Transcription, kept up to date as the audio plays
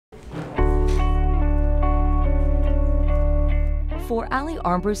For Allie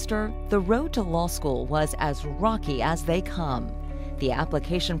Armbruster, the road to law school was as rocky as they come. The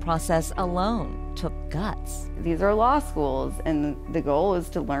application process alone took guts. These are law schools, and the goal is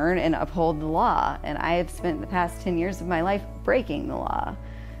to learn and uphold the law. And I have spent the past 10 years of my life breaking the law.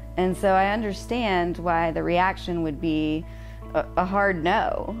 And so I understand why the reaction would be a hard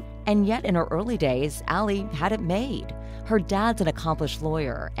no. And yet in her early days, Allie had it made. Her dad's an accomplished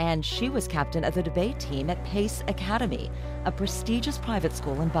lawyer, and she was captain of the debate team at Pace Academy, a prestigious private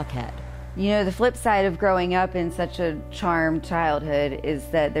school in Buckhead. You know, the flip side of growing up in such a charmed childhood is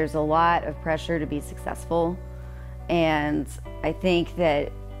that there's a lot of pressure to be successful. And I think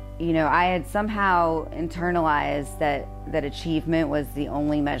that, you know, I had somehow internalized that achievement was the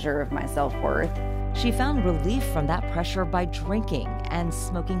only measure of my self-worth. She found relief from that pressure by drinking and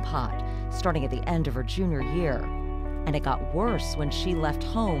smoking pot, starting at the end of her junior year. And it got worse when she left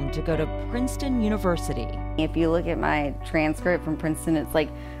home to go to Princeton University. If you look at my transcript from Princeton, it's like,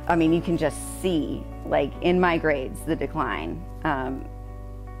 I mean, you can just see, like, in my grades, the decline,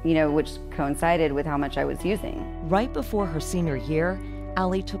 you know, which coincided with how much I was using. Right before her senior year,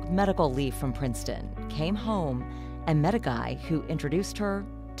 Allie took medical leave from Princeton, came home, and met a guy who introduced her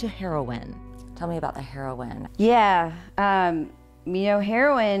to heroin. Tell me about the heroin. Yeah, you know,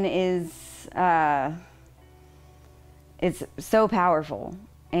 heroin is, it's so powerful,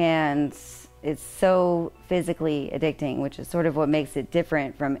 and it's so physically addicting, which is sort of what makes it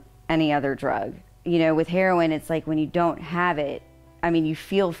different from any other drug. You know, with heroin, it's like when you don't have it, I mean, you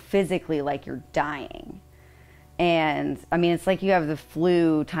feel physically like you're dying. And, I mean, it's like you have the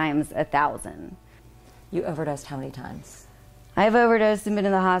flu times 1,000. You overdosed how many times? I've overdosed and been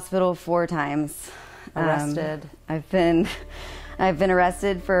in the hospital 4 times. Arrested? I've been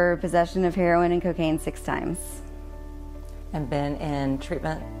arrested for possession of heroin and cocaine 6 times. And been in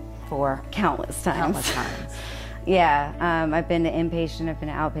treatment for? Countless times. Countless times. Yeah, I've been to inpatient, I've been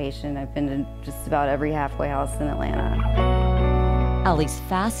to outpatient, I've been to just about every halfway house in Atlanta. Allie's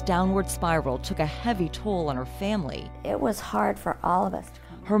fast downward spiral took a heavy toll on her family. It was hard for all of us.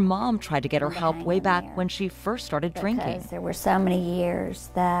 Her mom tried to get her help way back when she first started drinking. Because there were so many years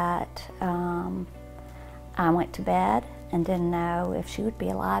that I went to bed and didn't know if she would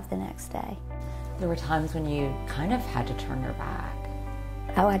be alive the next day. There were times when you kind of had to turn your back.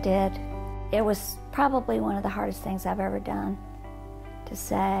 Oh, I did. It was probably one of the hardest things I've ever done, to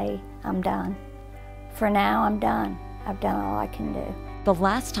say, I'm done. For now, I'm done. I've done all I can do. The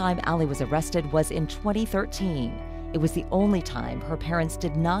last time Allie was arrested was in 2013. It was the only time her parents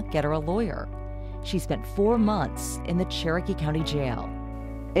did not get her a lawyer. She spent 4 months in the Cherokee County Jail.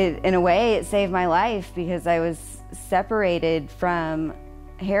 In a way, it saved my life because I was separated from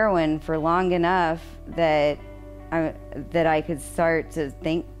heroin for long enough that I could start to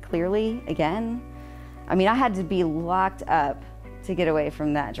think clearly again. I mean, I had to be locked up to get away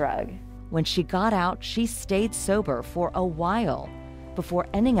from that drug. When she got out, she stayed sober for a while before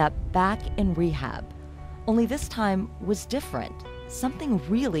ending up back in rehab. Only this time was different. Something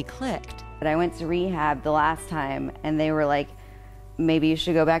really clicked. But I went to rehab the last time and they were like, maybe you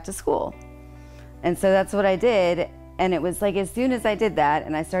should go back to school. And so that's what I did. And it was like, as soon as I did that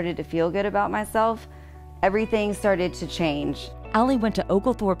and I started to feel good about myself, everything started to change. Allie went to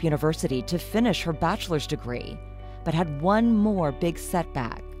Oglethorpe University to finish her bachelor's degree, but had one more big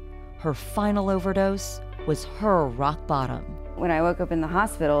setback. Her final overdose was her rock bottom. When I woke up in the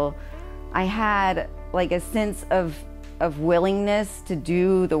hospital, I had like a sense of willingness to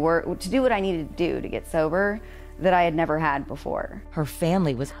do the work, to do what I needed to do to get sober that I had never had before. Her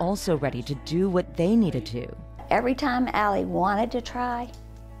family was also ready to do what they needed to. Every time Allie wanted to try,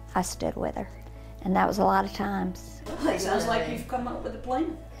 I stood with her. And that was a lot of times. Well, it sounds like you've come up with a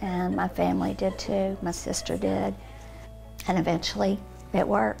plan. And my family did too, my sister did. And eventually, it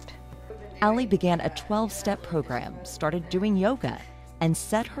worked. Allie began a 12-step program, started doing yoga, and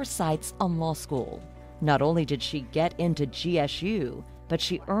set her sights on law school. Not only did she get into GSU, but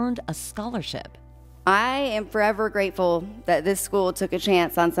she earned a scholarship. I am forever grateful that this school took a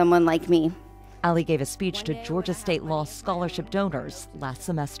chance on someone like me. Allie gave a speech to Georgia State Law scholarship donors last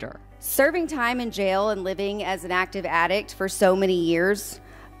semester. Serving time in jail and living as an active addict for so many years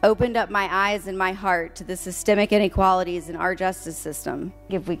opened up my eyes and my heart to the systemic inequalities in our justice system.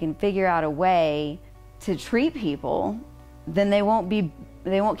 If we can figure out a way to treat people, then they won't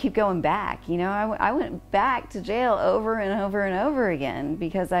keep going back. You know, I went back to jail over and over and over again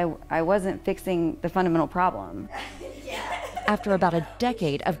because I wasn't fixing the fundamental problem. After about a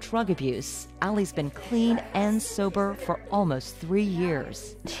decade of drug abuse, Allie's been clean and sober for almost 3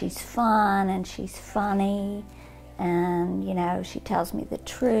 years. She's fun and she's funny, and you know, she tells me the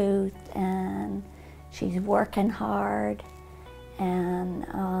truth, and she's working hard,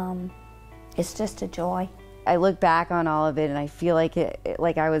 and it's just a joy. I look back on all of it and I feel like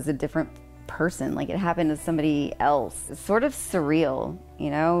like I was a different person, like it happened to somebody else. It's sort of surreal,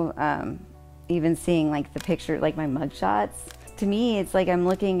 you know, even seeing like the picture, like my mugshots. To me, it's like I'm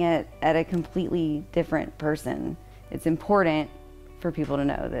looking at a completely different person. It's important for people to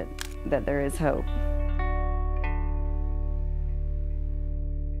know that there is hope.